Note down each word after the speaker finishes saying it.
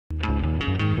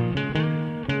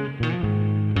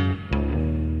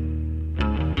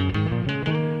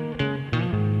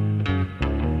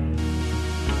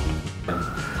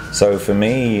So for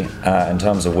me, in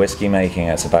terms of whiskey making,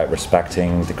 it's about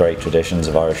respecting the great traditions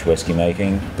of Irish whiskey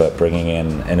making, but bringing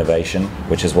in innovation,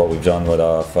 which is what we've done with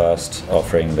our first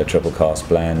offering, the triple cask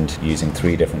blend, using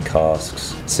 3 different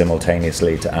casks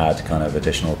simultaneously to add kind of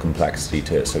additional complexity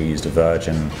to it. So we used a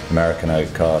virgin American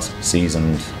oak cask,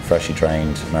 seasoned, freshly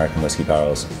trained American whiskey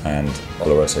barrels, and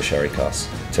Oloroso sherry casks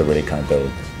to really kind of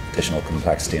build additional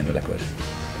complexity in the liquid.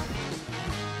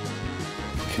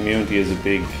 Community is a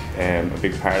big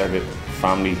part of it.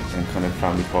 Family and kind of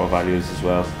family core values as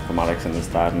well, from Alex and his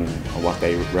dad and what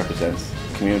they represent.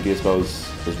 Community, I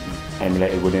suppose, is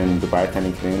emulated within the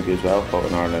bartending community as well, both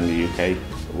in Ireland and the UK.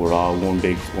 We're all one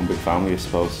big family, I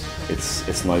suppose.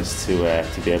 It's nice to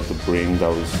be able to bring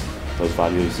those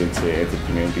values into the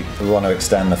community. We want to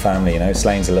extend the family, you know.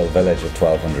 Slane's a little village of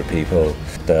 1,200 people.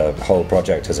 The whole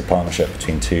project is a partnership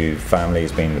between 2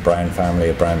 families, being the Brown family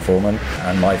of Brown Foreman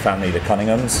and my family, the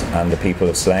Conynghams, and the people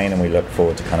of Slane, and we look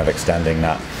forward to kind of extending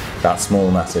that small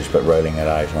message but rolling it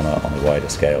out on a wider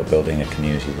scale, building a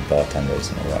community with bartenders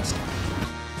and all the rest.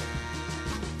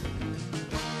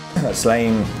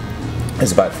 Slane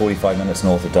is about 45 minutes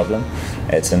north of Dublin.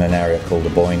 It's in an area called the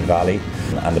Boyne Valley,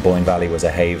 and the Boyne Valley was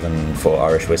a haven for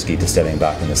Irish whiskey distilling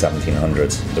back in the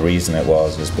 1700s. The reason it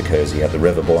was because you had the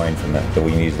River Boyne that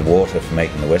we needed the water for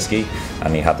making the whiskey,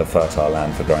 and you had the fertile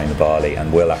land for growing the barley,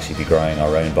 and we'll actually be growing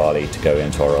our own barley to go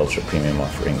into our ultra premium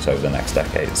offerings over the next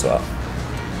decade as well.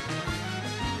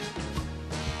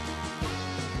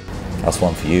 That's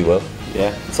one for you, Will.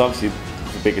 Yeah, it's obviously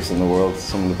the biggest in the world.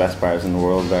 Some of the best bars in the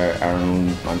world are in,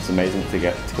 and it's amazing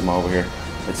to come over here.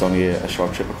 It's only a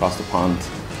short trip across the pond,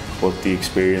 but the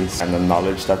experience and the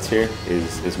knowledge that's here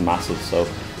is massive. So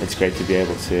it's great to be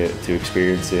able to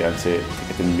experience it and to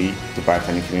get to meet the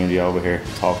bartending community over here,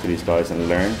 talk to these guys and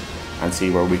learn and see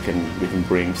where we can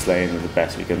bring Slane to the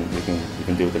best we can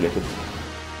do with the liquid.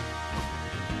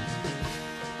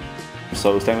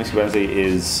 So Slane Whiskey Wednesday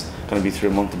is going to be through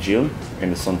the month of June in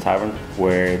the Sun Tavern,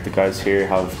 where the guys here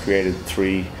have created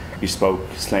 3 bespoke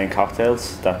Slane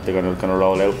cocktails that they're going to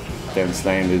roll out. Then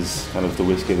Slane is kind of the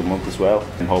whiskey of the month as well,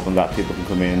 and hoping that people can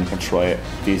come in and try it.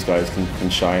 These guys can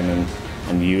shine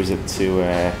and use it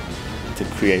to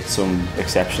create some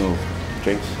exceptional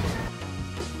drinks.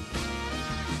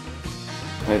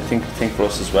 I think for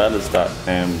us as well is that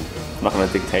I'm not going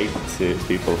to dictate to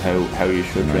people how you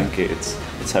should drink it.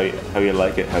 It's how you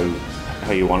like it,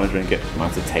 how you want to drink it. You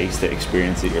want to taste it,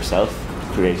 experience it yourself,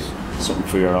 create something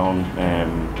for your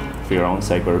own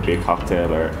sake, whether it be a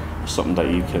cocktail or something that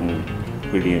you can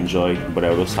really enjoy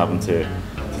without us having to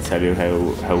tell you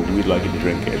how we'd like you to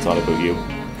drink it. It's all about you.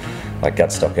 Like,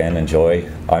 get stuck in, enjoy.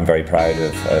 I'm very proud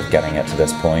of getting it to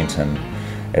this point, and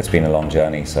it's been a long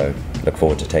journey, so look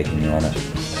forward to taking you on it.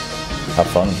 Have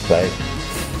fun, play.